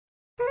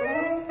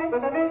Boys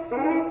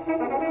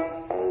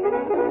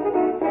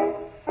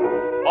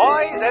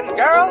and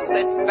girls,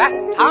 it's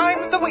that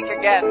time of the week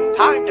again.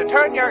 Time to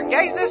turn your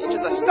gazes to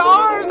the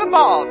stars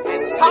above.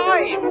 It's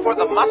time for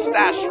the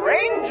Mustache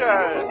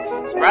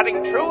Rangers,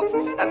 spreading truth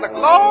and the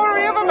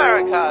glory of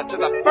America to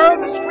the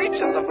furthest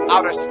reaches of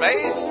outer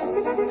space.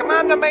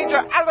 Commander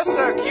Major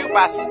Alistair Q.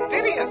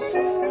 Bastidius,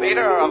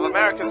 leader of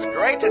America's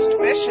greatest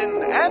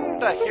mission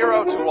and a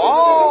hero to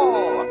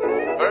all.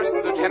 First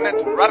Lieutenant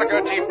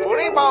Rutger G.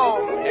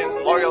 Funnybaum, his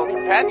loyal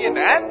companion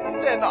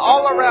and an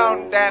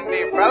all-around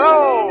dandy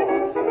fellow.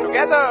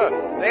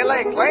 Together, they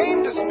lay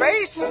claim to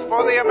space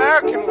for the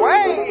American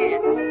way.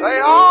 They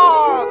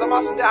are the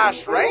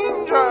Mustache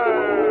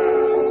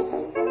Rangers.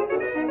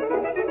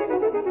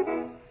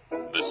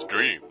 This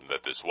dream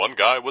that this one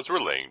guy was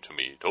relaying to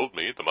me told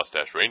me the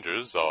Mustache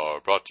Rangers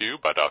are brought to you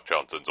by Doc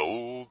Johnson's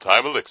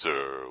old-time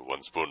elixir.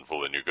 1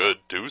 spoonful and you're good,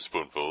 2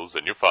 spoonfuls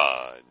and you're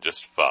fine,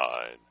 just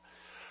fine.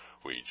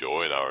 We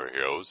join our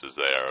heroes as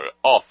they are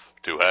off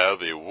to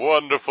have a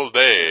wonderful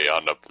day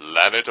on the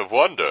planet of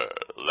wonder.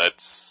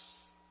 Let's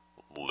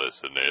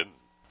listen in.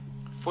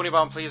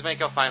 Funnybaum, please make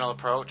your final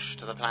approach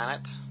to the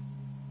planet.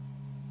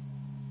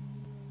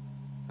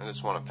 I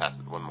just want to pass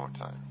it one more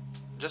time.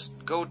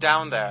 Just go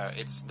down there.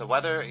 The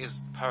weather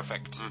is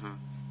perfect. Mm-hmm.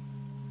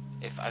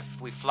 If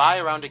we fly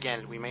around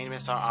again, we may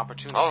miss our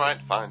opportunity. All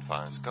right, fine.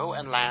 Just go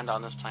and land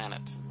on this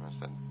planet. Where's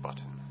that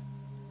button?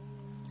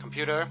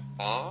 Computer,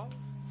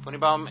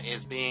 Funnybaum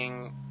is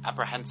being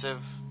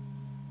apprehensive.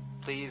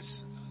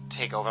 Please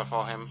take over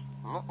for him.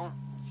 No,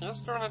 he's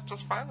doing it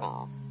just fine.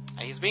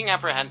 He's being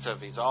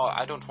apprehensive.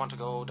 I don't want to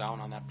go down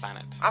on that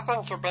planet. I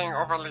think you're being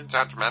overly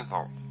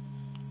judgmental.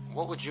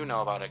 What would you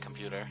know about it,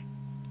 computer?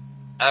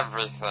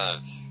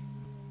 Everything.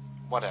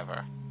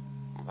 Whatever.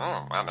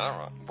 Oh,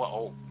 whatever.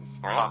 Well,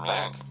 pop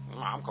back.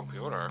 I'm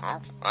computer.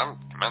 I'm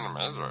Commander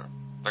Major.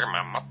 Look at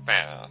my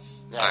mustache.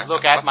 Yeah,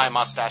 look at my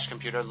mustache,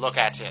 computer. Look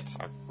at it.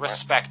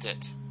 Respect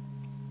it.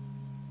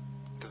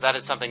 Because that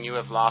is something you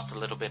have lost a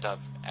little bit of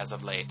as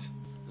of late.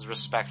 Is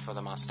respect for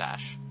the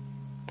mustache.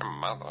 Your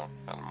mother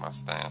had a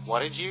mustache. What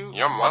did you?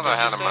 Your mother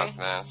had a say?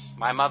 mustache.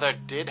 My mother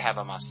did have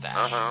a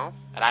mustache. Uh-huh.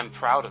 And I'm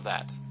proud of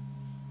that.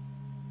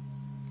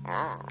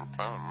 Oh,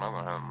 my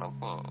mother had a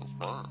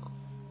mustache.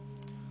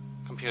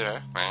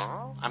 Computer,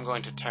 Well? I'm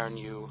going to turn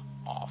you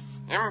off.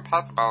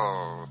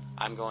 Impossible.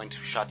 I'm going to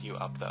shut you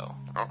up, though.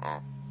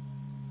 Uh-oh.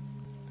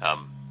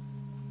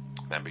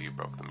 Remember you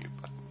broke the mute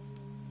button.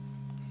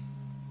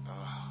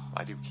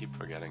 Why do you keep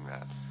forgetting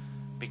that?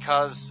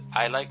 Because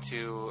I like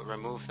to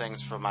remove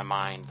things from my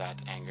mind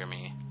that anger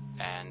me,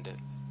 and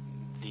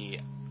the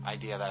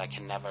idea that I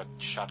can never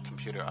shut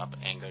computer up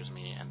angers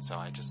me, and so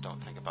I just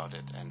don't think about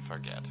it and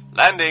forget.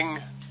 Landing!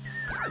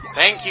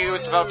 Thank you,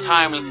 it's about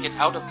time. Let's get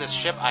out of this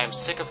ship. I am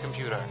sick of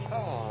computer.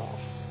 Oh,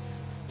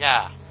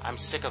 Yeah, I'm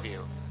sick of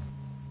you.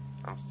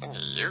 I'm thinking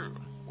of you.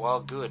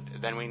 Well, good.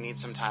 Then we need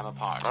some time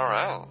apart. All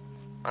right.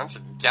 Why don't you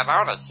get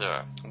out of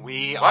here?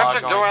 We Why are don't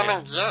you going go to... on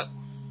and get?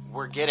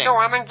 We're getting... Go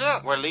on and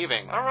get. We're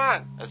leaving. All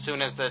right. As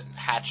soon as the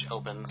hatch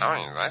opens. Oh,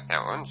 you like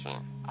that, wouldn't you?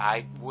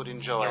 I would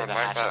enjoy You would the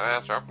like hatch that opening.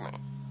 ass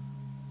opening.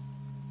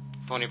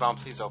 Funnybaum,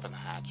 please open the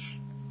hatch.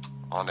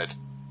 On it.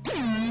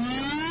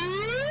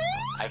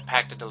 I've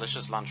packed a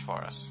delicious lunch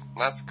for us.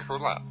 Nice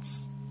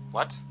culottes.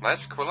 What?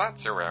 Nice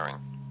culottes you're wearing.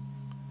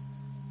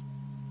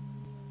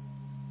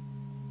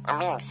 I'm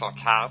being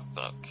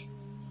sarcastic.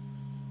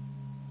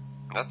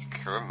 That's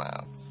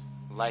culottes.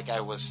 Like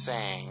I was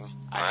saying,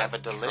 I have a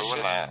delicious...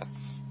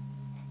 Culottes.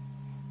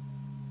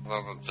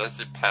 Those are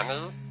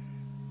JCPenney?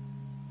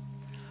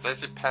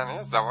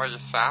 JCPenney? Is that where you're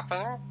shopping?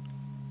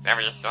 Is that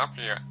where you shop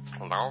for your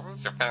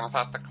clothes? Your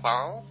fantastic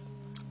clothes?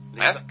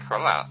 That's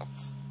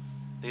culottes.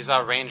 These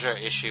are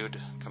Ranger-issued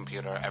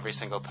computer. Every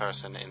single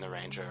person in the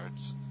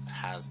Rangers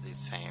has the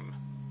same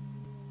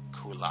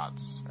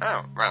culottes.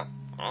 Oh, well,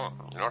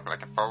 you look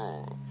like a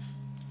fool.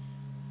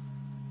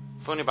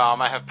 Funnybaum,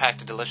 I have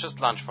packed a delicious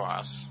lunch for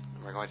us.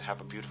 We're going to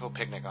have a beautiful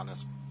picnic on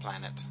this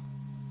planet.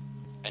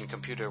 And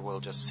computer will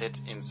just sit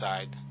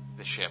inside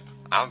the ship.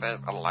 I'll date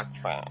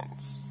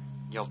electrons.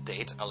 You'll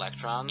date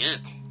electrons?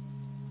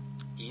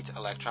 Eat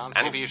electrons?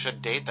 And Maybe you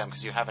should date them,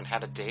 because you haven't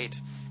had a date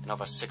in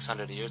over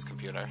 600 years,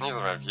 computer.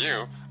 Neither of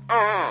you.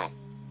 Oh,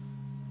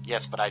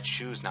 Yes, but I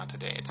choose not to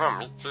date. well,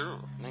 me too.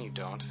 No, you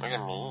don't. Look at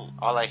me.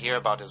 All I hear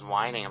about is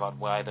whining about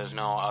why there's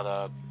no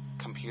other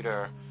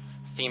computer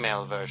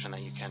female version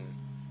that you can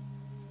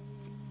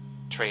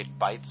trade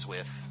bites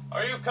with.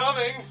 Are you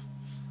coming?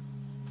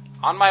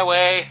 On my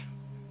way.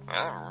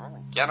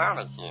 Well, get out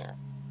of here.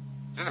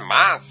 This is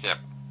my ship.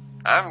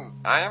 I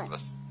am the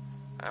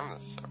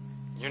ship.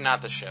 You're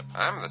not the ship.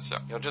 I'm the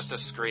ship. You're just a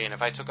screen.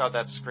 If I took out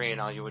that screen,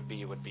 all you would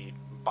be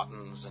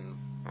buttons and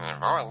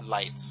Voice.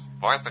 lights.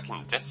 Voice that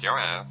can diss your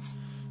ass.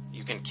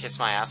 You can kiss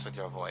my ass with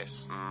your voice.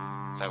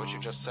 Is that what you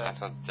just said?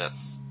 That's a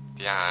diss.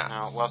 Yes.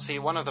 No. Well, see,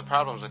 one of the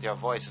problems with your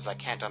voice is I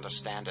can't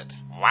understand it.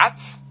 What?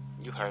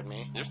 You heard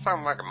me. You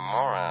sound like a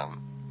moron.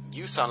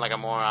 You sound like a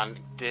moron.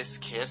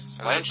 Kiss.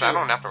 At least I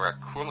don't have to wear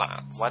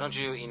culottes. Why don't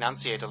you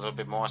enunciate a little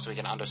bit more so we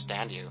can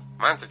understand you?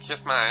 Why don't you kiss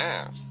my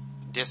ass?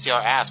 Diss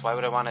your ass? Why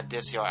would I want to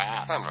diss your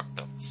ass? Son of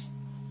a bitch.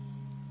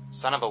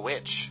 Son of a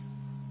witch.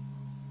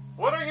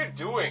 What are you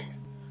doing?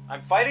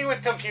 I'm fighting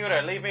with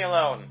computer. Leave me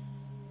alone.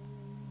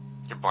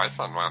 Your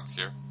boyfriend wants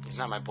you. He's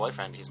not my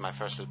boyfriend. He's my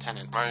first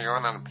lieutenant. Why are you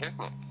going on a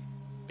picnic?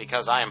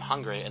 Because I am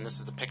hungry, and this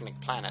is the picnic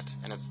planet,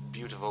 and it's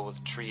beautiful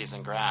with trees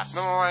and grass.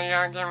 No, why are you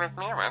arguing with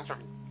me? Why don't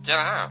you get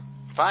out?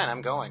 Fine,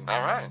 I'm going. All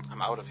right.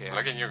 I'm out of here.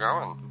 Look at you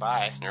going.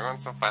 Bye. You're going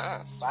so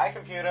fast. Bye,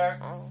 computer.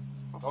 Oh,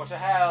 Go to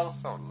hell.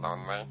 so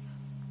lonely.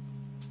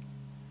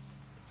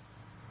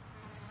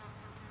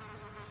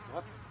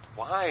 What?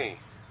 Why?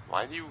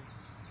 Why do you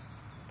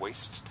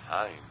waste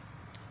time?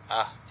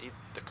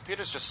 The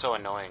computer's just so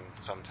annoying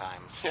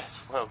sometimes. Yes,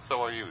 well,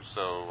 so are you.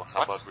 So how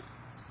What? about we...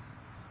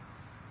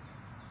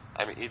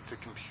 I mean, it's a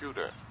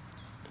computer.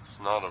 It's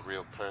not a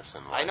real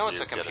person. Why I know do it's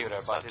you a get computer,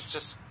 into but such- it's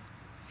just...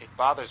 It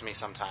bothers me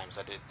sometimes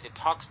that it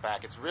talks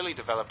back. It's really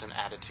developed an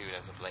attitude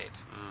as of late.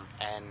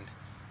 And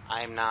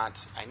I'm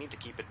not... I need to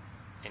keep it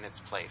in its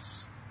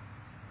place.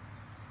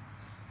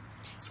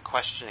 It's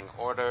questioning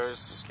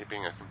orders.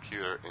 Keeping a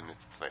computer in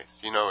its place.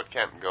 You know, it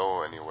can't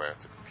go anywhere.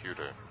 It's a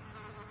computer.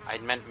 I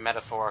meant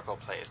metaphorical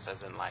place,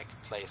 as in, like,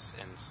 place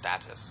in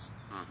status.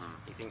 Mm-hmm.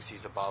 He thinks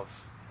he's above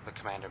the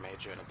commander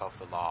major and above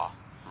the law.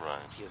 Right.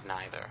 He is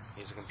neither.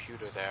 He's a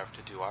computer there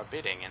to do our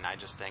bidding, and I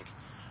just think,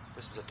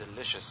 this is a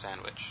delicious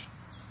sandwich.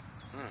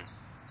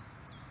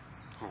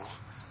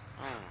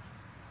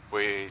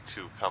 Way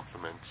to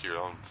compliment your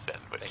own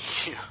sandwich.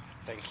 Thank you.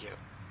 Thank you.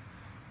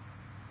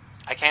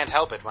 I can't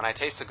help it. When I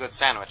taste a good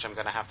sandwich, I'm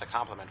going to have to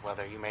compliment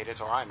whether you made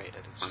it or I made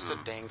it. It's just a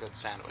dang good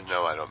sandwich.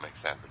 No, I don't make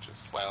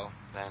sandwiches. Well,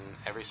 then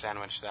every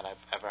sandwich that I've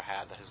ever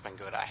had that has been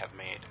good, I have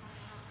made.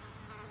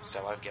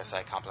 So I guess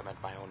I compliment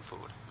my own food.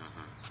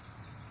 Mm-hmm.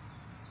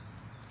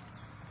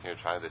 Here,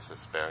 try this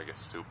asparagus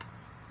soup.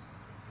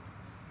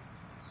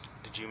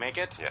 Did you make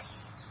it?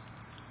 Yes.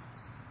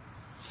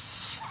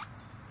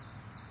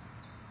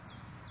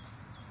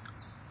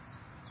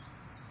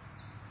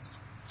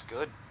 It's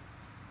good.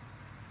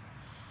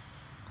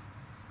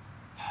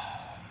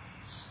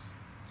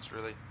 It's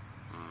really...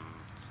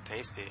 It's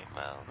tasty.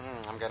 Well,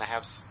 I'm going to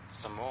have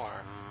some more.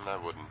 I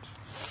wouldn't.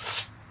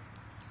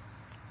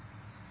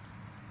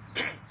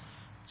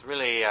 It's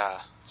really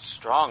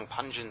strong,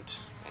 pungent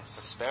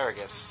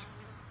asparagus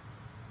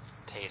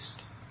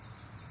taste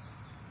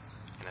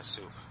in a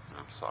soup.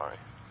 I'm sorry.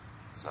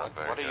 It's not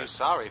very What good. are you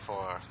sorry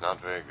for? It's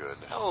not very good.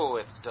 Oh,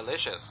 it's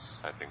delicious.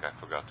 I think I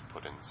forgot to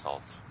put in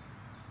salt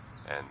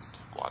and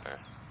water.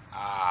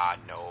 Ah,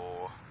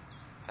 no.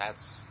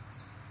 That's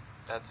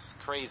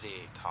crazy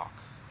talk.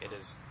 It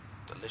is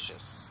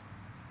delicious.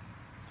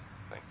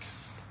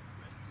 Thanks.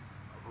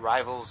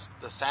 Rivals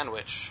the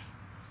sandwich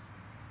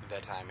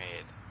that I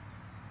made.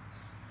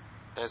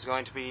 There's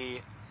going to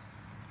be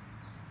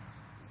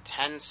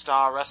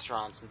 10-star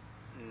restaurants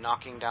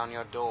knocking down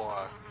your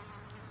door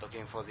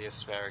looking for the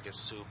asparagus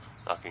soup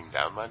Knocking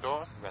down my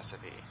door?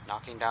 recipe.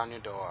 Knocking down your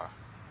door.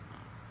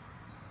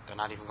 They're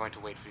not even going to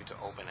wait for you to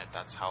open it.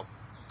 That's how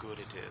good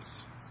it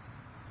is.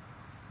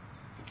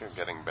 I think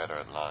you're getting better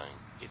at lying.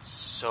 It's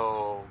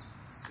so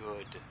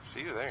good.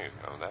 See, there you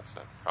go. That's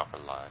a proper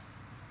lie.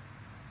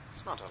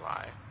 It's not a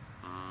lie.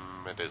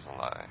 It is a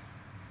lie.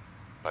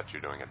 But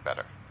you're doing it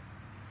better.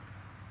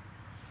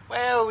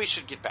 Well, we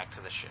should get back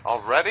to the ship.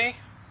 Already?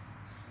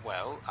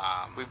 Well,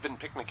 We've been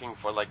picnicking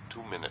for like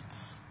 2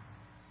 minutes.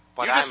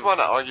 but You just want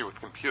to argue with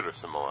computer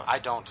some more. I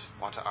don't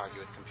want to argue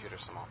with computer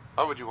some more.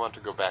 Why would you want to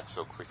go back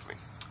so quickly?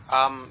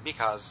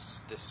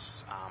 Because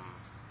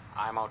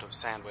I'm out of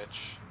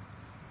sandwich,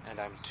 and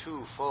I'm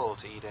too full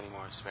to eat any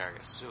more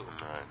asparagus soup.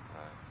 Right.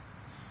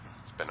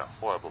 It's been a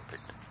horrible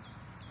picnic.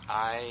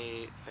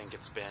 I think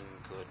it's been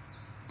good.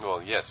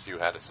 Well, yes, you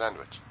had a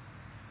sandwich.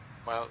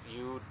 Well,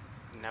 you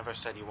never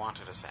said you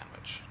wanted a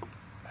sandwich.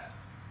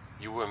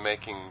 You were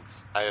making...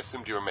 I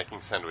assumed you were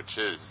making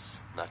sandwiches,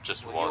 not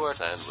just Well, one you were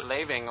sandwich.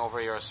 slaving over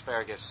your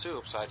asparagus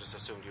soup, so I just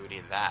assumed you would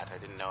eat that. I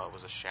didn't know it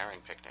was a sharing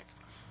picnic.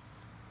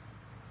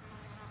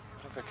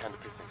 What other kind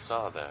of picnics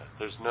are there?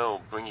 There's no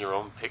bring your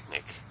own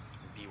picnic.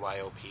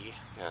 BYOP?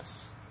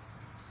 Yes.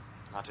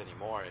 Not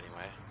anymore,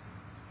 anyway.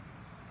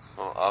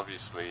 Well,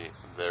 obviously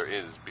there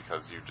is,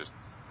 because we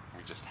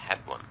just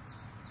had one.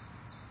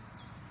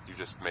 You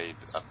just made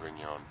a bring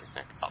your own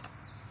picnic up.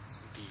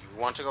 Do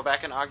you want to go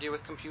back and argue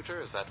with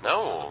computer? Is that what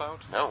this is about?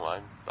 No,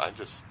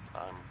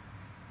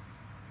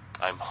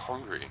 I'm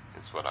hungry,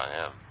 is what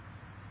I am.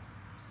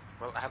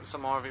 Well, have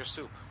some more of your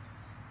soup.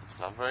 It's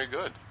not very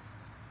good.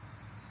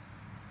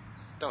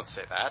 Don't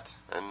say that.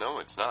 And no,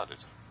 it's not.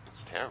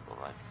 It's terrible.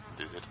 I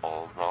did it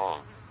all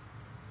wrong.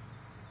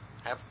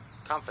 Have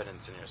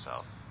confidence in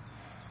yourself.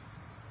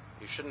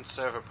 You shouldn't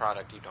serve a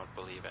product you don't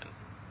believe in.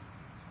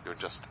 You're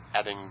just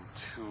adding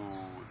to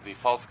the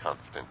false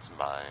confidence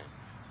by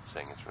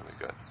saying it's really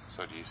good.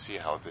 So do you see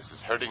how this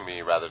is hurting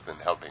me rather than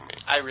helping me?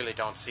 I really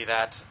don't see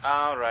that.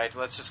 All right,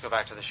 let's just go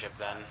back to the ship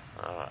then.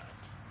 All right.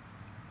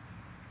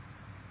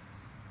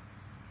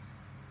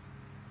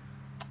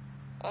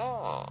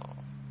 Oh,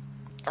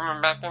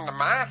 coming back into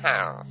my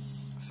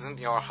house. This isn't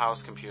your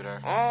house, computer.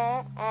 It's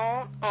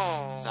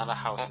not a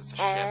house, it's a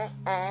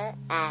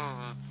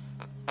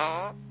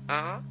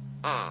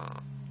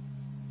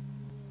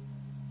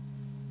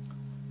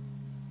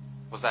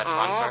Was that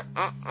fun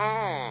for...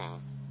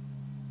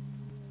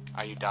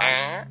 Are you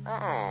done?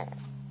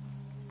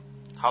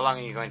 How long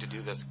are you going to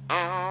do this? What?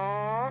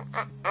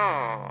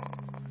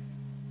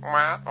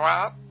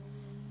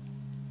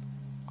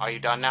 Are you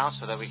done now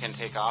so that we can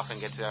take off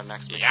and get to our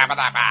next mission? Yabba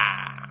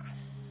dabba.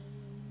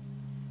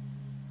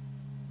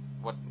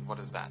 What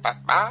is that?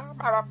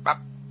 Ba-ba-ba-ba-ba.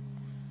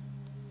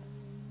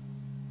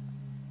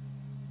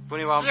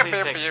 Funibom,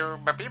 please take...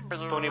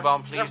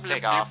 Funibom, please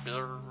take off.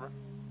 Oh,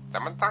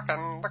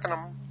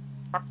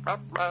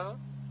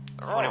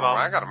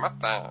 I got a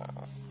mustache.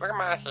 Look at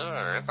my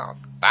hair. It's all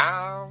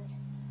styled.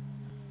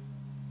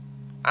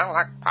 I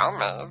like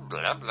pomade.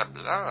 Blah, blah,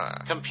 blah.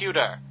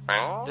 Computer,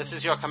 Huh? this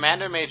is your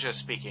Commander Major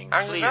speaking. How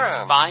you Please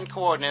doing? find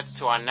coordinates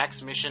to our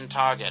next mission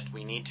target.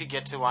 We need to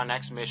get to our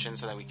next mission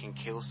so that we can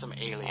kill some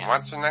aliens.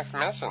 What's your next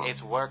mission?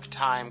 It's work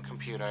time,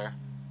 computer.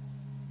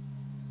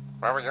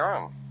 Where are we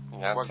going? You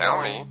gotta We're tell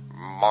going- me,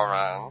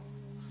 moron.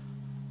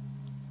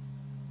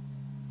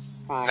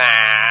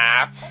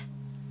 Snap.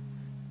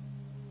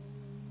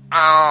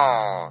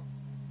 Oh,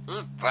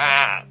 eat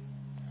that.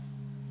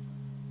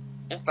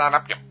 Eat that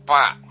up your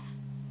butt.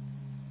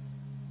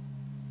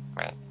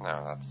 Wait,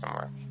 no, that doesn't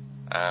work.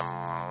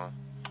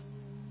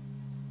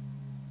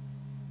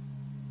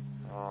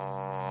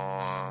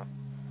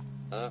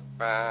 Eat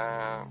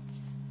that.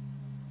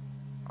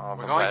 All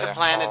We're the going way to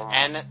planet home.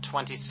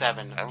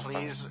 N27. N27,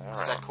 Please alright.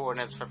 set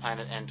coordinates for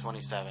planet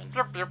N27.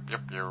 Yup, yup,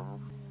 yup, yup.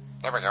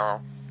 There we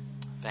go.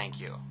 Thank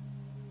you.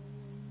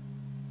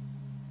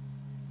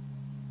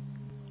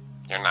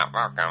 You're not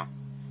welcome.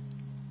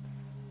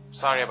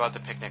 Sorry about the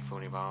picnic,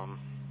 Funibom.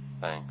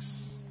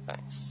 Thanks.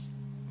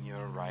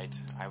 You're right.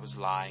 I was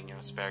lying. Your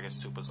asparagus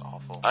soup was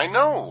awful. I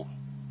know.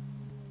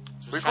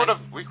 Just We trying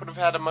could have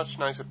had a much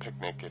nicer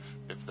picnic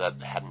if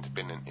that hadn't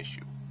been an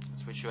issue.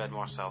 Just wish you had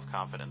more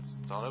self-confidence.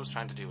 That's all I was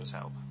trying to do was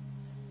help.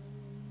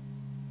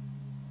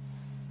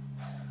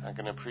 I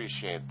can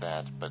appreciate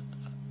that, but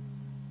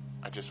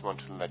I just want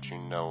to let you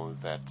know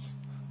that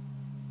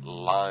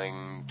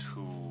lying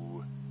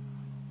to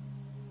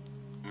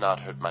not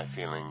hurt my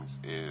feelings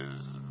is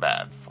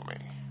bad for me.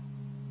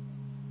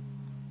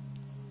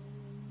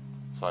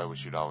 So I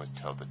wish you'd always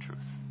tell the truth.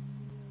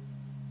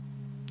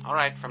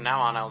 Alright, from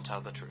now on I'll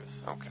tell the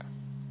truth. Okay.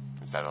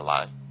 Is that a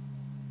lie?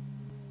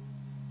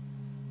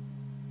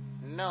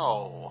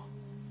 No.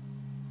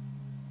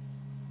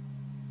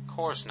 Of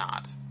course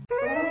not.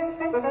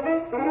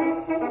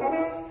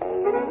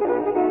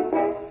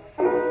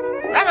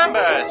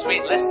 Remember,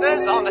 sweet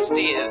listeners,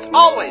 honesty is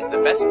always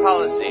the best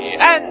policy.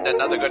 And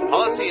another good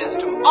policy is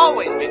to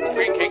always be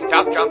drinking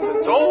Doc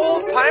Johnson's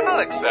old time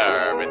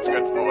elixir. It's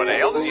good for what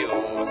ails you.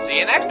 See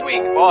you next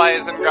week,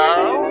 boys and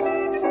girls.